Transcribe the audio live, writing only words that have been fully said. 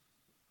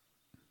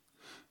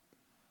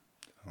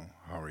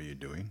are you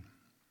doing?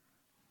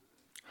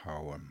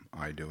 How am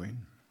I doing?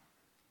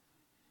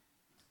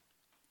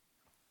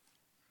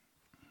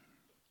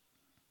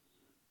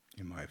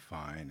 Am I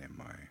fine?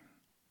 Am I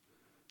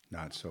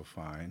not so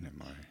fine? Am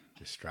I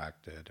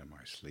distracted? Am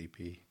I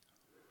sleepy?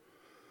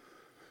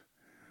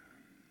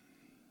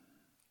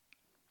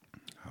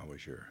 How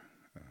was your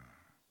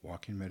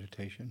walking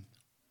meditation?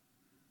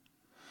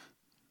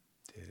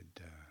 Did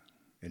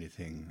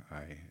anything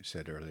I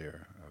said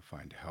earlier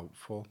find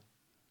helpful?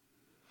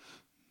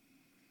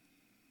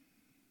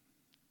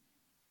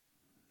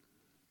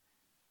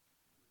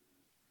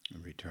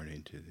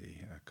 Returning to the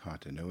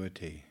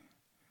continuity,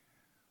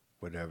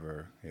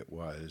 whatever it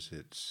was,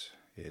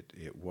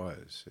 it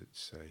was.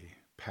 It's a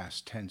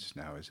past tense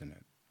now, isn't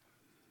it?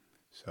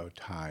 So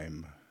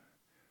time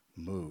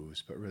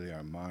moves, but really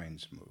our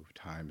minds move.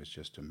 Time is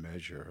just a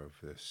measure of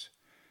this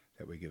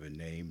that we give a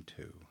name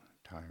to.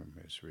 Time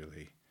is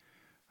really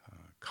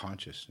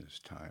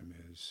consciousness. Time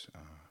is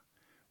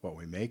what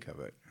we make of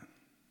it,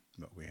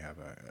 but we have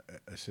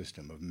a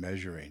system of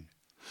measuring.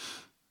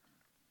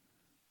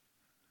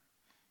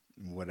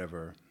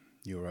 Whatever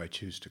you or I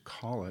choose to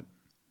call it,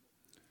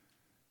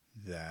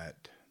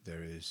 that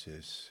there is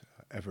this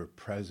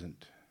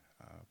ever-present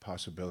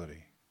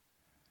possibility.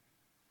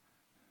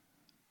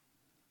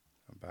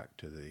 Back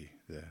to the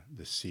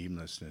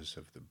seamlessness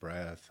of the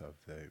breath, of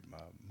the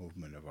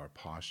movement of our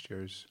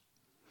postures.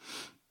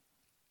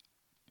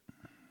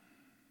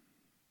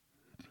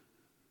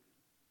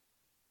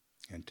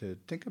 And to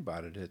think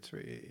about it,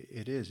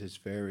 it's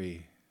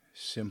very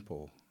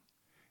simple.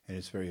 And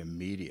it's very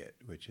immediate,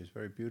 which is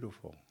very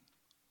beautiful.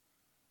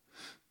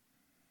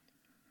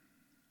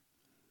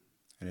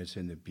 And it's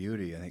in the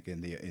beauty, I think,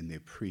 in the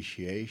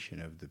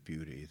appreciation of the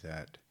beauty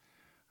that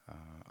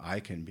I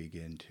can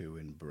begin to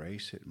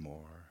embrace it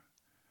more,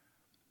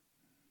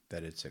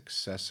 that it's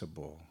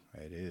accessible.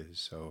 It is.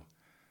 So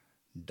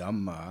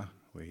Dhamma,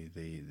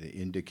 the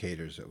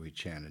indicators that we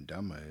chant in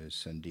Dhamma is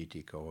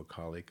Sanditiko,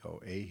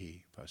 Akaliko,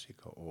 Ehi,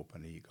 Pasiko,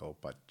 Opaniko,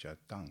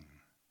 Pachatang.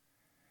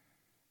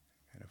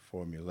 Kind of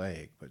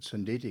formulaic, but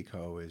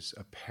Sanditiko is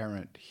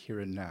apparent here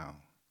and now.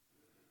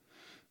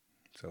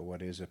 So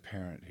what is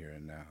apparent here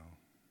and now?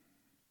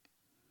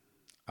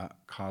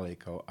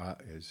 Kaliko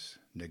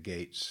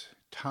negates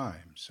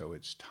time, so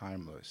it's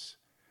timeless,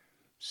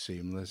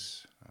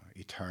 seamless,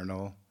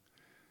 eternal.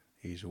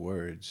 These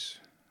words,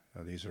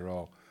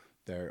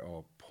 they're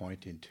all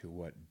pointing to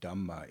what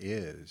Dhamma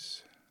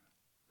is,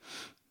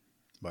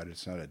 but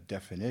it's not a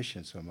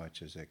definition so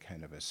much as a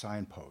kind of a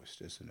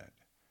signpost, isn't it?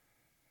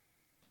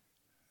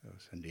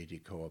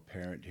 Sanditiko,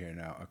 apparent here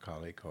now,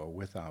 Akaliko,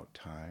 without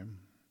time.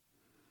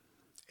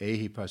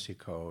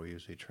 Ehipasiko,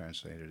 usually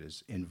translated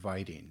as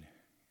inviting.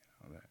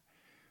 That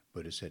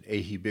Buddha said,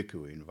 Ehi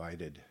bhikkhu,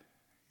 invited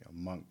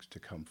monks to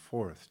come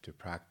forth to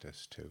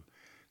practice, to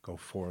go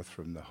forth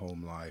from the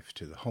home life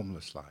to the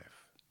homeless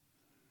life.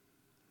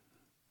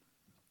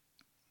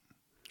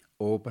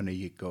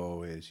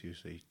 Opanayiko is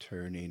usually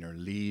turning or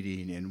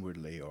leading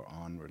inwardly or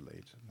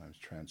onwardly, sometimes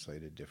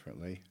translated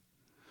differently.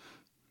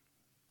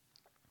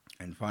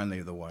 And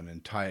finally, the one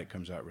in Thai, it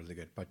comes out really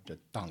good, Pachatang.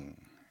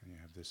 And you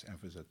have this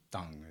emphasis,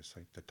 tang, it's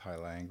like the Thai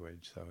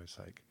language, so it's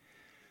like,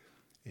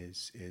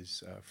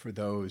 is for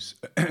those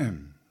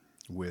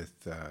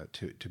with,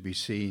 to be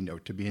seen or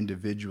to be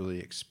individually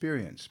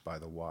experienced by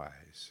the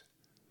wise.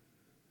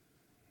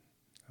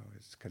 So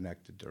it's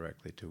connected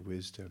directly to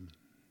wisdom.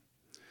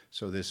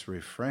 So this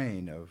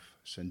refrain of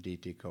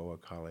Sanditiko,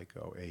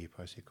 Akaliko,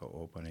 Ehipasiko,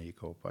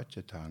 Opanayiko,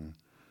 Pachatang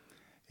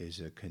is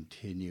a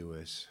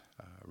continuous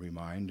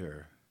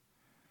reminder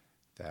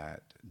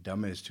that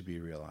Dhamma is to be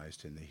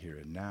realized in the here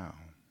and now.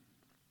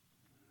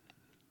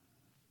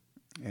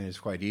 And it's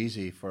quite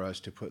easy for us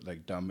to put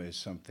like Dhamma is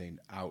something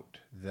out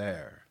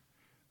there,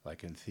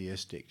 like in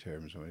theistic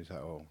terms, when we say,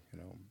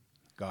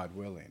 God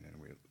willing,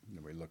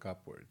 and we look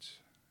upwards.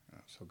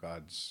 So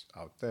God's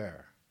out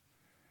there.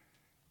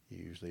 You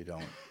usually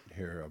don't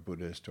hear a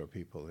Buddhist or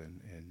people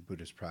in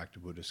Buddhist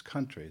practice, Buddhist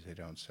countries, they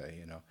don't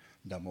say,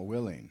 Dhamma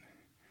willing.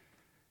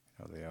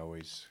 They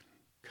always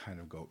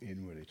kind of go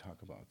inwardly,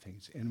 talk about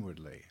things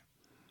inwardly.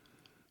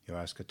 You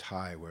ask a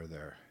Thai where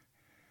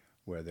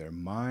their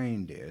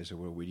mind is, or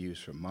what we use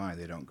for mind,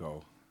 they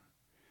go,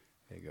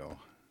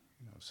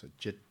 so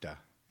citta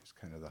is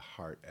kind of the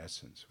heart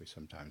essence. We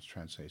sometimes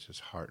translate as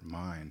heart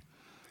mind.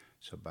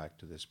 So back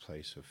to this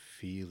place of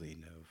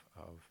feeling,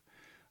 of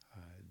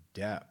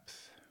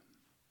depth,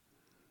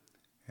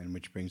 and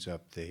which brings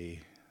up the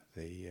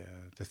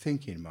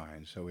thinking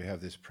mind. So we have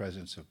this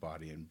presence of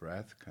body and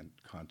breath,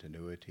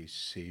 continuity,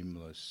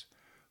 seamless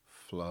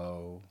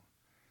flow,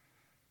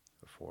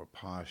 the four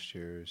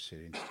postures,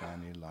 sitting,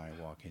 standing, lying,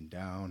 walking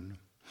down,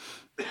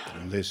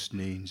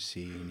 listening,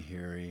 seeing,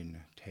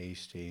 hearing,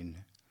 tasting.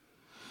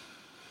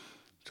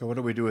 So what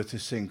do we do with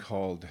this thing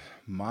called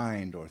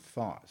mind or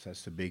thoughts?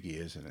 That's the biggie,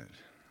 isn't it?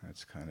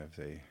 That's kind of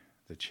the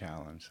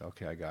challenge.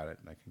 Okay, I got it.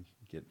 I can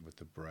get with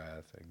the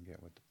breath, I can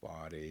get with the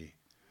body.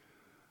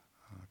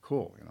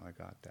 Cool, I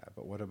got that.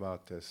 But what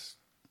about this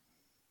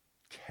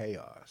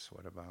chaos?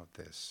 What about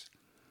this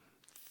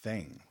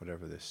thing,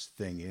 whatever this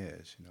thing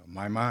is.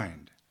 My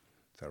mind.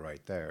 So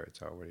right there,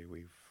 it's already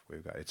we've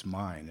got. It's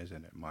mine,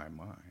 isn't it? My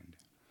mind.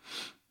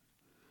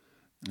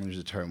 And there's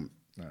a term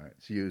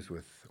it's used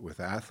with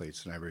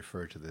athletes, and I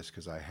refer to this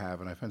because I have,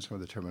 and I find some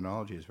of the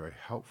terminology is very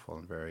helpful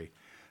and very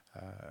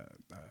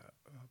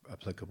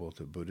applicable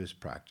to Buddhist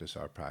practice,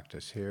 our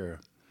practice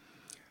here,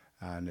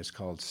 and it's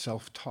called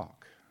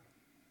self-talk.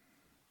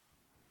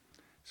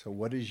 So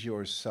what is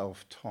your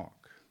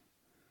self-talk?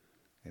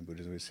 In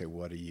Buddhism we say,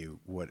 what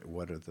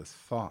are the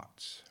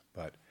thoughts?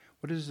 But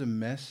what is the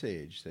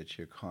message that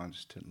you're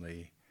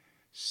constantly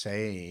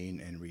saying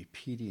and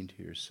repeating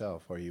to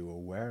yourself? Are you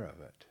aware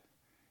of it?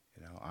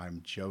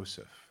 I'm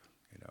Joseph,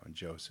 and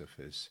Joseph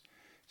is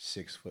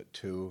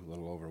 6'2", a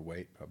little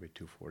overweight, probably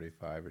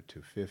 245 or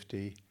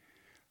 250,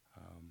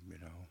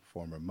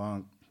 former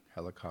monk,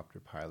 helicopter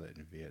pilot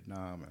in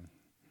Vietnam, and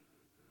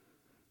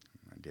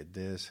I did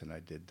this and I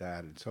did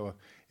that. And so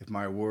if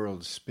my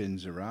world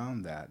spins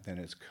around that, then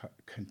it's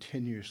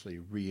continuously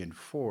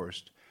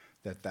reinforced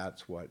that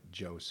that's what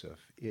Joseph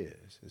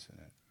is, isn't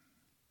it?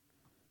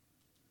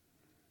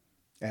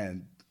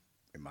 And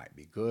it might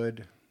be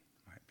good,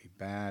 might be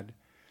bad,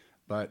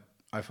 but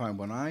I find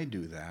when I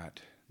do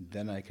that,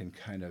 then I can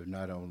kind of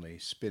not only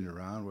spin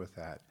around with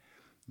that,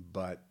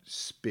 but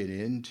spin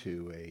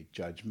into a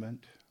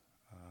judgment,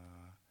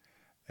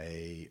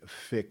 a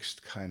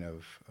fixed kind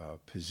of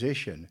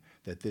position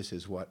that this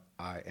is what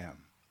I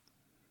am.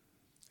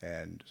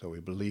 And so we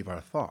believe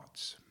our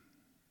thoughts.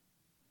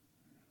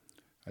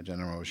 A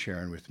gentleman was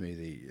sharing with me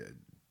the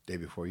day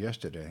before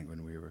yesterday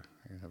when we were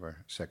going to have our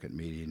second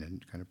meeting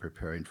and kind of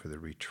preparing for the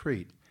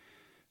retreat.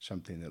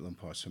 Something that Luang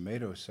Por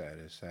Sumedho said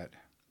is that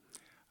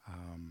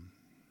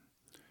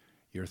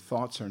your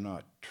thoughts are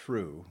not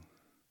true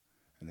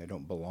and they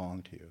don't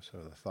belong to you. So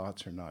the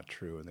thoughts are not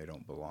true and they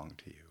don't belong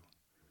to you.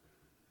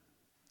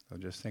 So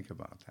just think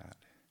about that.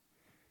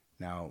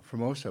 Now, for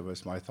most of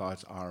us, my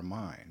thoughts are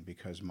mine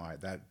because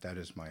that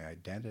is my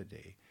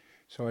identity.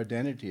 So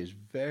identity is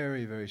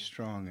very, very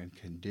strong and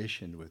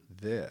conditioned with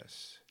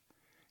this,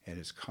 and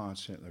it's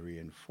constantly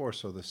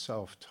reinforced. So the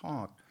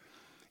self-talk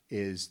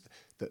is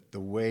the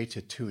way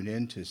to tune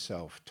into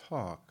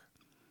self-talk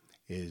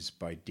is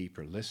by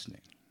deeper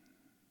listening.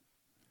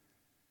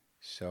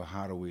 So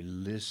how do we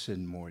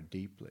listen more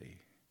deeply?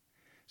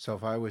 So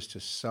if I was to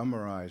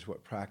summarize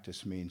what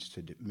practice means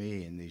to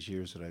me in these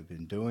years that I've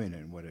been doing it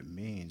and what it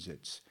means,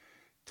 it's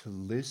to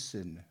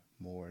listen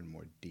more and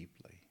more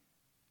deeply.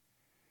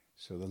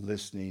 So the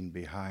listening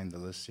behind the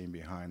listening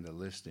behind the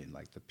listening,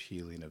 like the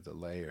peeling of the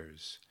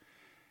layers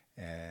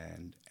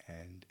and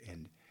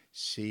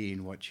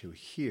seeing what you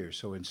hear.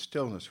 So in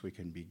stillness we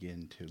can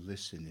begin to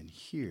listen and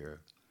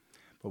hear,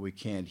 but we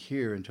can't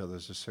hear until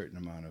there's a certain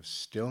amount of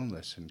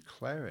stillness and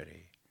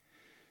clarity.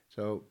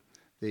 So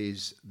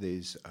these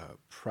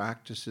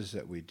practices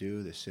that we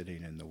do, the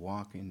sitting and the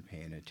walking,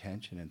 paying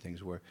attention and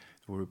things, we're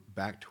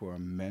back to our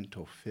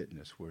mental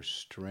fitness. We're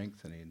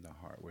strengthening the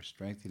heart. We're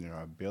strengthening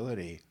our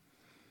ability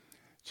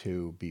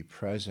to be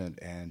present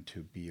and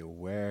to be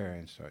aware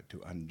and start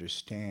to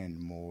understand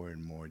more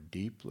and more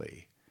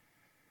deeply.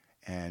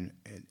 And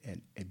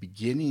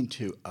beginning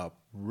to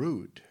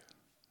uproot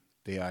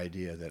the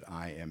idea that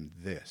I am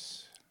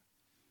this.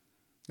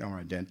 Now, our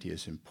identity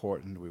is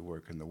important. We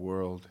work in the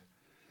world.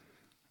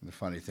 And the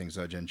funny thing is,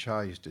 Ajahn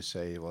Chah used to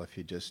say, well, if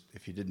you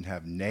didn't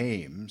have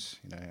names,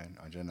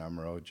 Ajahn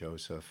Amaro,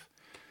 Joseph,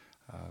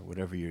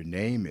 whatever your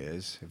name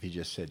is, if you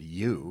just said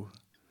you,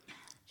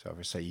 so if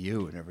I say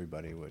you and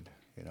everybody would,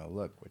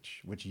 look,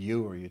 which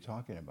you are you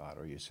talking about?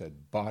 Or you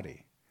said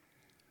body,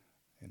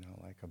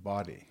 like a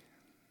body.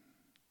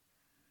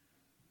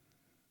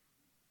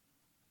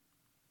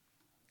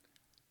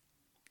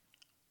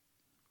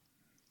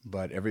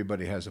 But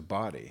everybody has a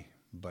body,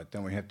 but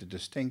then we have to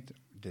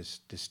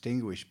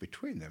distinguish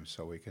between them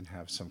so we can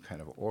have some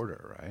kind of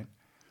order, right?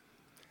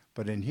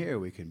 But in here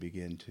we can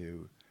begin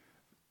to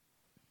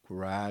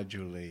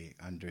gradually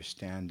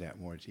understand that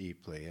more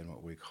deeply in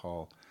what we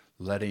call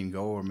letting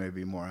go, or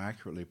maybe more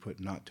accurately put,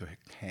 not to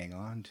hang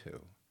on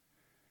to.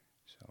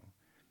 So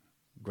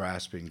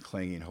grasping,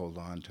 clinging, hold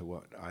on to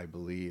what I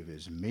believe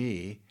is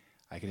me,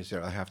 I can say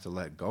I have to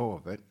let go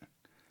of it.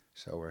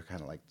 So we're kind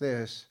of like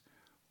this.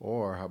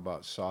 Or how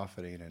about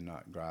softening and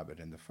not grab it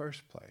in the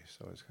first place?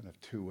 So it's kind of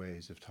two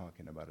ways of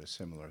talking about a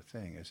similar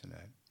thing, isn't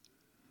it?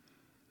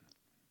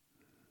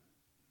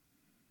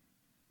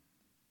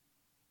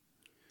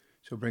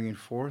 So bringing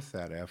forth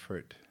that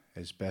effort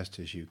as best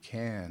as you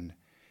can,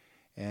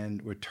 and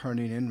we're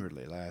turning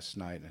inwardly. Last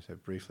night, I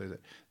said briefly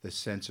that the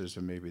senses,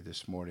 or maybe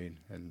this morning,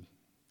 and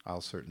I'll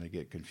certainly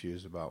get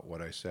confused about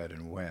what I said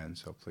and when,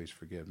 so please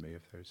forgive me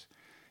if there's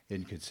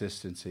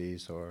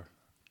inconsistencies, or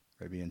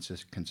maybe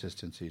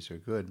inconsistencies are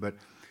good, but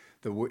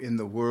in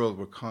the world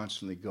we're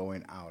constantly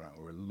going out.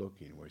 We're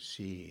looking, we're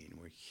seeing,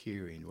 we're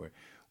hearing,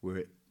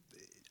 we're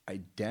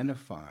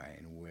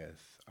identifying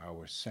with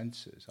our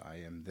senses. I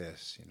am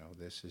this,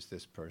 this is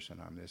this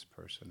person, I'm this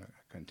person,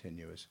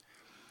 continuous.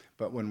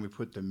 But when we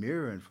put the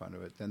mirror in front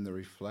of it, then the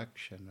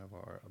reflection of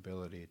our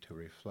ability to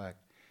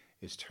reflect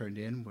is turned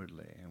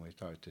inwardly, and we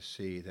start to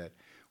see that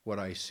what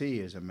I see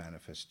is a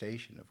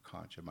manifestation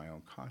of my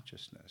own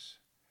consciousness.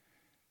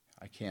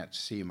 I can't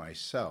see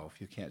myself.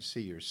 You can't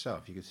see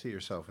yourself. You can see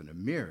yourself in a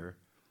mirror,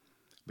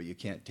 but you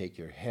can't take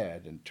your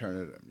head and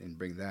turn it and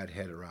bring that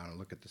head around and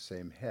look at the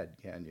same head,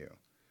 can you?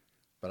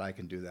 But I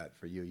can do that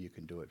for you. You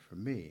can do it for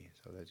me.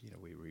 So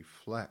that we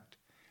reflect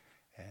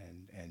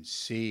and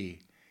see,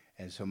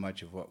 and so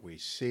much of what we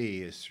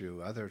see is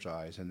through others'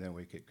 eyes, and then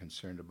we get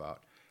concerned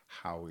about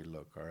how we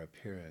look, our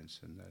appearance,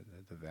 and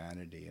the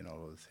vanity, and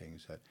all of the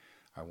things that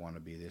I want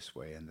to be this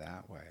way and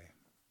that way.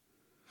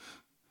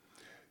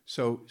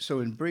 So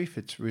in brief,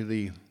 it's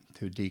really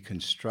to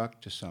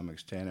deconstruct to some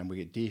extent, and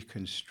we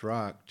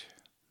deconstruct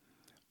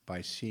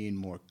by seeing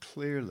more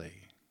clearly.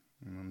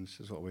 This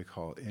is what we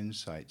call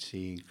insight,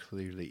 seeing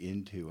clearly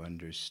into,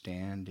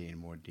 understanding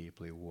more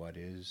deeply what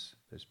is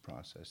this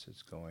process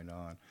that's going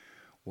on,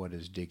 what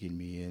is digging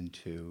me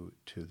into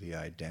the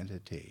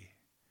identity.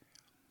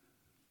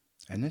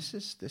 And this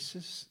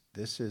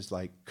is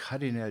like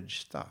cutting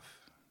edge stuff.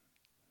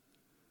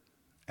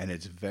 And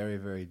it's very,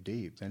 very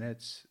deep, and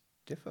it's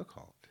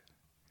difficult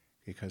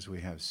because we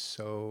have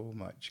so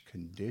much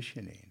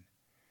conditioning.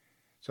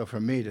 So for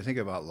me to think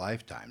about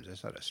lifetimes,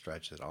 that's not a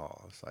stretch at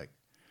all. It's like,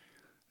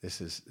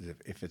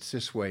 if it's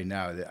this way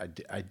now,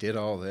 I did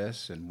all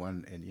this in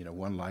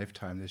one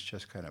lifetime. This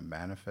just kind of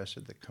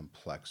manifested the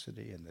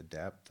complexity and the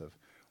depth of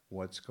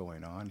what's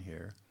going on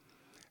here,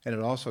 and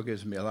it also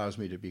allows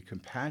me to be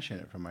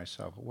compassionate for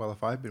myself. Well,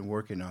 if I've been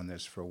working on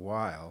this for a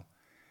while,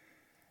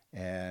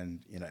 and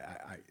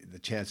the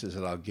chances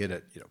that I'll get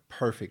it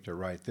perfect or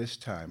right this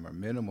time are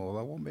minimal.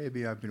 Well,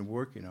 maybe I've been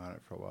working on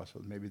it for a while,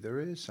 so maybe there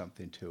is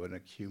something to it, a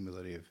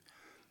cumulative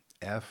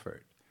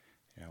effort.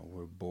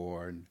 We're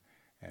born.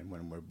 And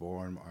when we're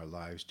born, our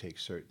lives take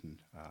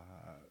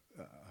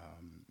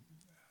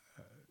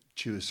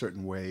choose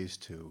certain ways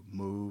to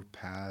move,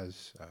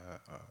 paths,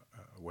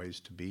 ways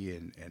to be,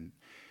 and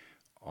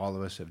all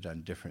of us have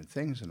done different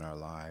things in our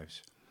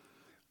lives.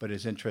 But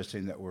it's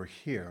interesting that we're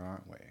here,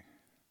 aren't we?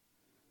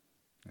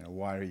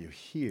 Why are you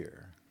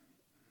here?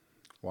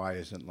 Why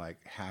isn't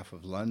like half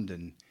of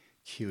London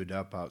queued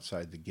up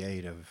outside the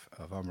gate of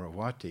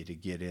Amaravati to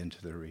get into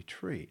the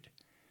retreat?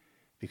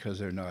 Because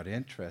they're not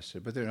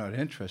interested, but they're not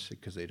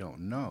interested because they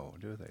don't know,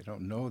 do they? They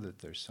don't know that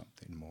there's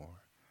something more.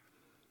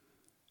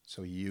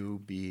 So you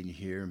being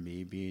here,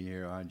 me being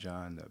here,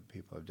 Ajahn, that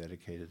people have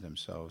dedicated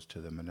themselves to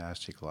the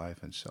monastic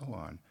life and so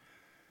on,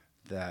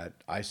 that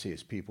I see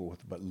as people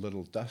with but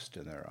little dust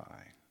in their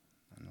eye,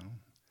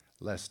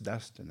 less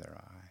dust in their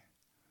eye.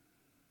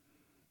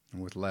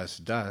 And with less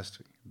dust,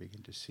 we can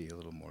begin to see a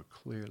little more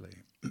clearly.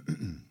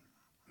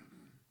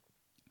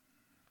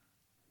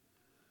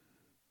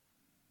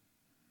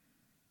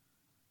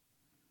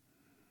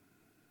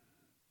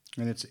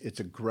 And it's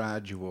a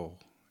gradual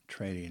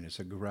training. It's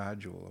a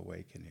gradual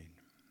awakening.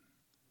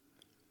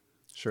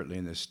 Certainly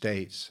in the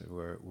States,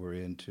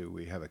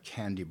 we have a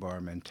candy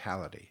bar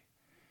mentality,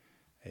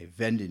 a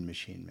vending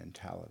machine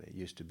mentality. It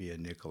used to be a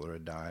nickel or a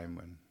dime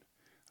when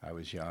I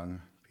was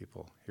young.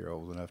 People here are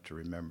old enough to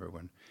remember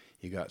when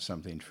you got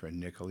something for a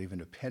nickel,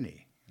 even a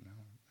penny.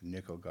 A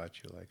nickel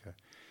got you like a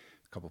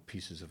couple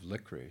pieces of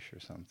licorice or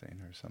something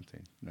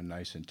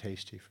nice and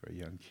tasty for a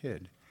young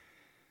kid.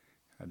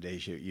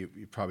 Nowadays, you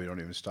probably don't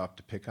even stop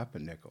to pick up a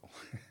nickel.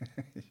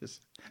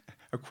 Just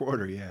a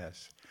quarter,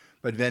 yes.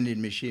 But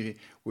vending machine,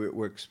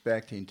 we're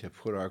expecting to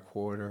put our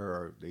quarter,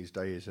 or these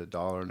days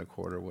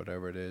 $1.25,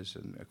 whatever it is,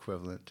 and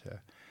equivalent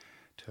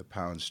to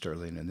pound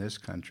sterling in this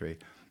country,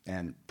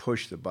 and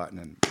push the button,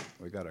 and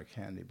we got our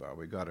candy bar,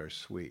 we got our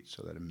sweet,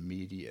 so that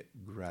immediate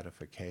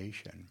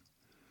gratification.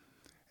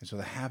 And so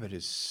the habit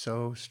is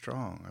so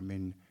strong. I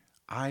mean,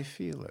 I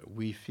feel it.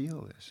 We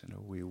feel this.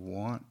 We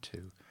want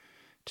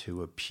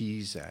to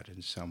appease that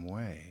in some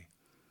way.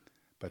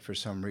 But for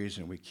some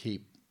reason, we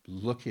keep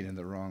looking in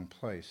the wrong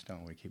place,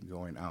 don't we? Keep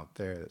going out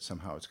there, that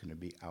somehow it's going to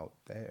be out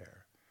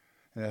there.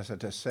 And that's not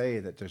to say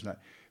that there's not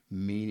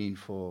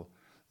meaningful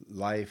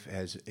life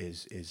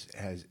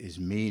is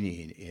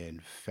meaning in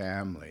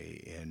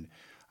family, in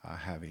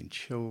having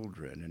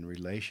children, in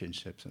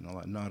relationships and all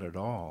that. Not at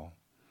all.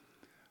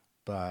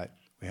 But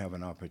we have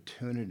an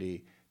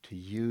opportunity to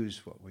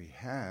use what we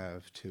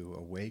have to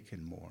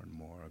awaken more and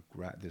more,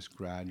 this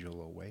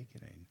gradual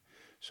awakening.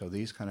 So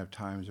these kind of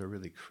times are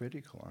really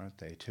critical, aren't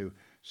they? To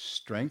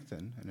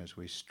strengthen, and as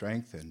we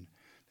strengthen,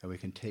 then we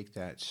can take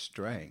that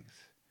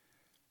strength.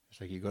 It's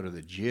like you go to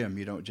the gym,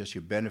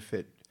 you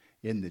benefit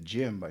in the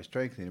gym by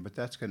strengthening, but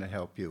that's going to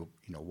help you,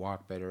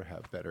 walk better,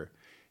 have better,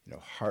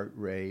 heart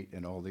rate,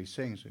 and all these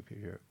things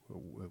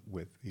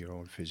with your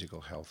own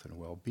physical health and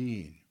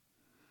well-being.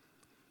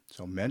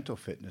 So mental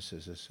fitness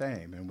is the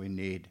same,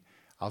 and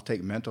I'll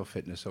take mental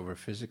fitness over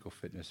physical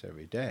fitness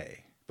every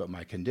day. But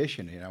my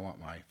conditioning, I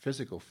want my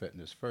physical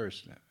fitness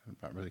first. I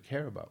don't really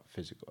care about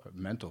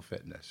mental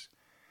fitness.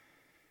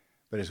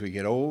 But as we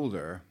get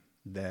older,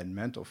 then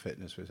mental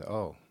fitness was, I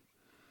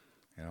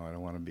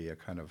don't want to be a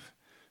kind of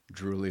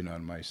drooling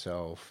on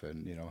myself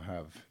and,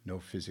 have no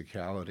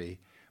physicality.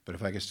 But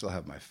if I could still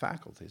have my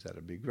faculties,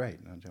 that'd be great.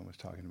 And Ajahn was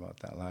talking about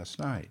that last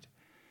night.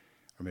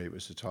 Or maybe it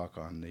was a talk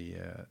on the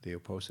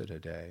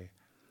Uposatha day.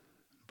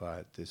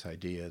 But this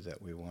idea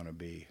that we want to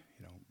be,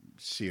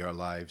 see our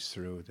lives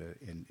through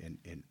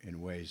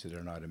in ways that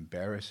are not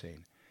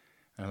embarrassing.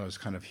 And it was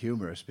kind of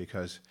humorous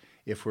because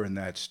if we're in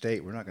that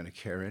state, we're not going to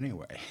care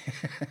anyway.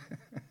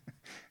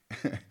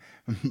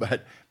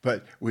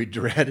 but we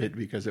dread it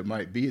because it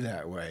might be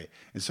that way.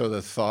 And so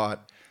the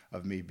thought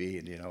of me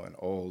being, an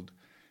old,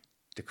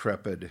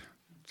 decrepit,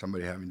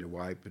 somebody having to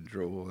wipe and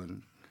drool,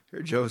 and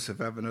here, Joseph,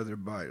 have another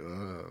bite.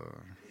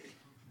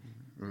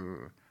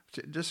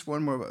 Just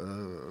one more.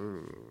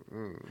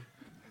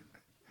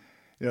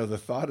 The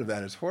thought of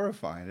that is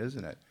horrifying,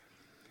 isn't it?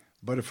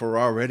 But if we're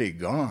already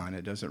gone,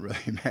 it doesn't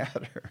really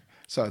matter.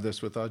 Saw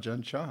this with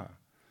Ajahn Chah.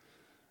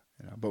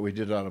 But we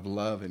did it out of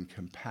love and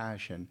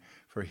compassion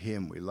for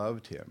him. We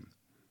loved him.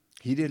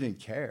 He didn't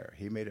care.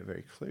 He made it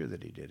very clear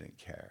that he didn't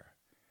care.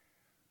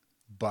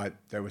 But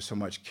there was so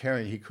much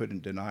caring, he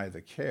couldn't deny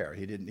the care.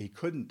 He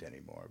couldn't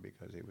anymore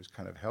because he was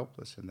kind of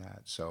helpless in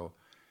that. So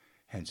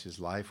hence his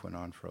life went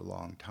on for a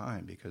long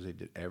time because he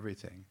did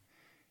everything.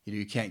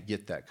 You can't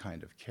get that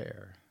kind of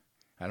care.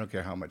 I don't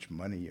care how much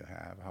money you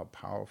have, how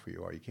powerful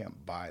you are. You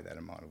can't buy that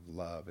amount of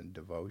love and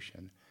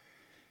devotion.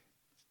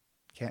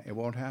 It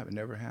won't happen.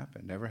 Never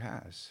happened. Never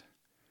has.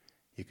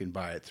 You can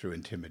buy it through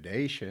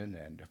intimidation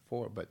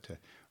but to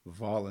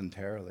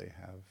voluntarily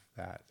have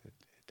that, it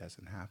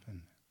doesn't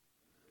happen.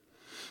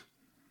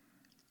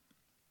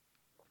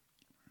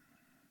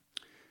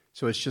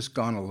 So it's just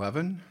gone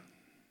 11.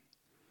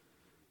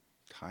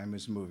 Time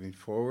is moving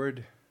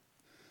forward.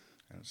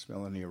 I don't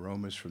smell any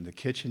aromas from the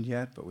kitchen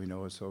yet, but we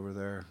know it's over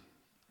there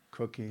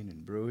cooking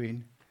and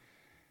brewing.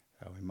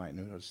 We might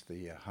notice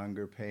the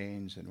hunger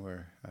pains, and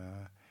we're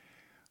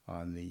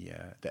on the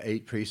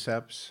 8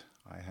 precepts.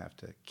 I have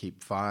to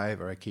keep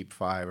 5, or I keep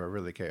 5, or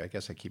really, I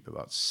guess I keep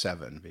about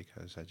 7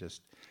 because I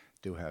just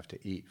do have to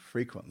eat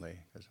frequently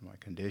because of my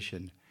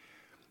condition.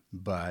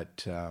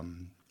 But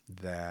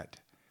that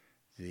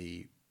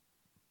the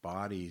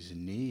body's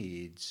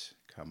needs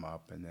come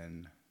up, and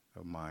then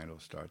the mind will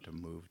start to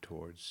move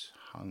towards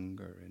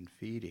hunger and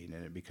feeding,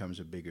 and it becomes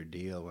a bigger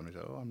deal when we say,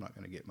 I'm not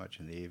going to get much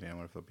in the evening. I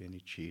wonder if there'll be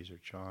any cheese or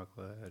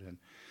chocolate, and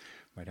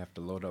might have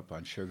to load up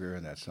on sugar,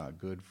 and that's not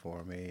good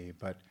for me.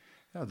 But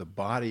the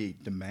body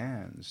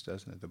demands,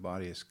 doesn't it? The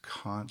body is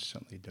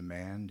constantly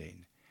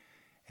demanding.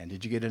 And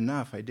did you get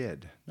enough? I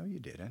did. No, you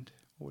didn't.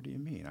 What do you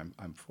mean?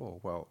 I'm full.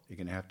 Well, you're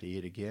going to have to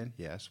eat again?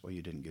 Yes. Well,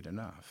 you didn't get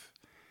enough.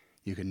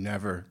 You can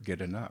never get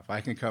enough.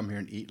 I can come here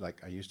and eat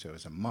like I used to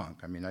as a monk.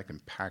 I mean, I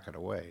can pack it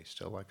away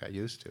still like I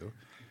used to.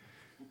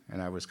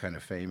 And I was kind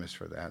of famous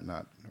for that,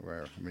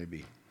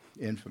 maybe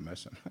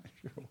infamous, I'm not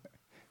sure.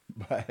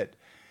 But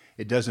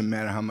it doesn't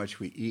matter how much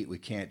we eat. We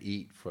can't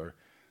eat for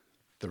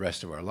the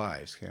rest of our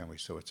lives, can we?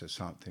 So it's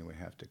something we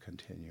have to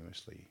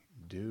continuously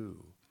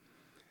do.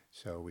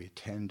 So we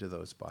attend to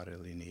those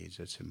bodily needs.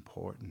 It's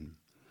important.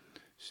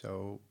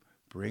 So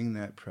bring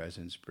that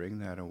presence, bring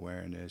that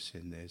awareness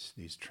in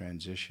these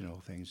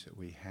transitional things that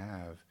we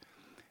have,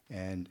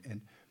 and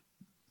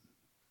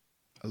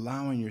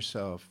allowing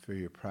yourself for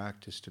your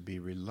practice to be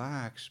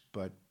relaxed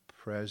but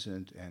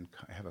present and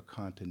have a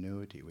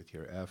continuity with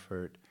your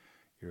effort,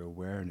 your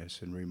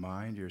awareness, and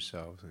remind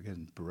yourself,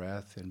 again,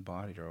 breath and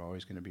body are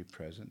always going to be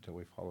present until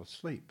we fall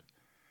asleep.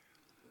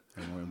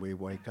 And when we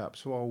wake up,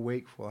 so all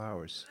wakeful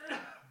hours,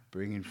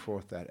 bringing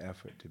forth that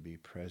effort to be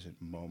present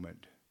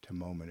moment to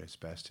moment as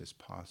best as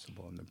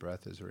possible. And the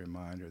breath is a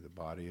reminder, the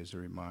body is a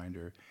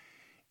reminder.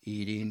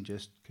 Eating,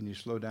 just can you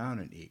slow down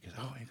and eat? Because,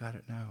 you got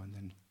it now. And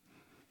then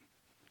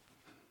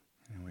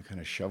we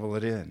kind of shovel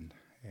it in.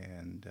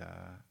 And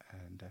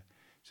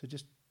so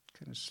just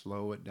kind of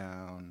slow it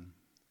down,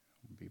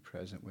 be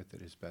present with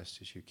it as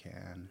best as you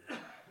can.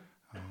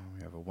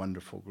 We have a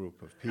wonderful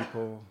group of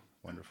people,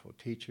 wonderful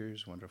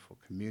teachers, wonderful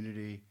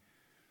community.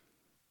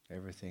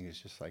 Everything is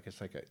just like,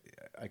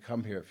 I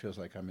come here, it feels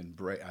like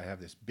I have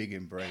this big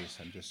embrace.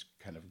 I'm just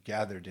kind of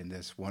gathered in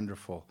this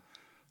wonderful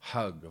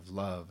hug of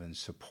love and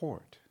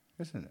support,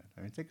 isn't it?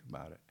 I mean, think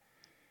about it.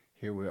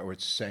 Here we are,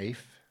 it's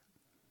safe.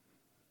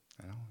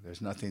 There's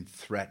nothing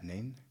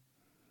threatening,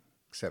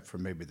 except for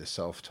maybe the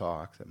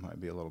self-talk that might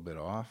be a little bit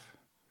off.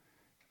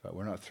 But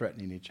we're not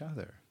threatening each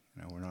other.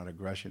 We're not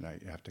aggression.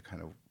 You have to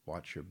kind of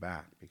watch your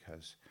back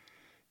because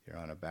you're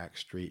on a back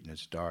street and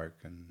it's dark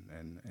and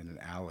in an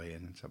alley,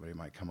 and somebody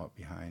might come up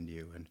behind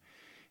you and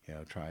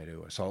try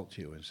to assault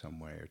you in some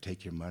way or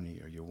take your money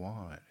or your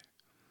wallet.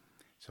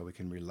 So we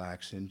can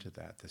relax into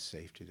that, the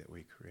safety that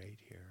we create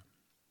here.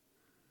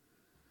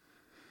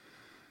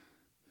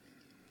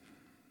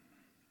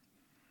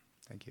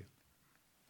 Thank you.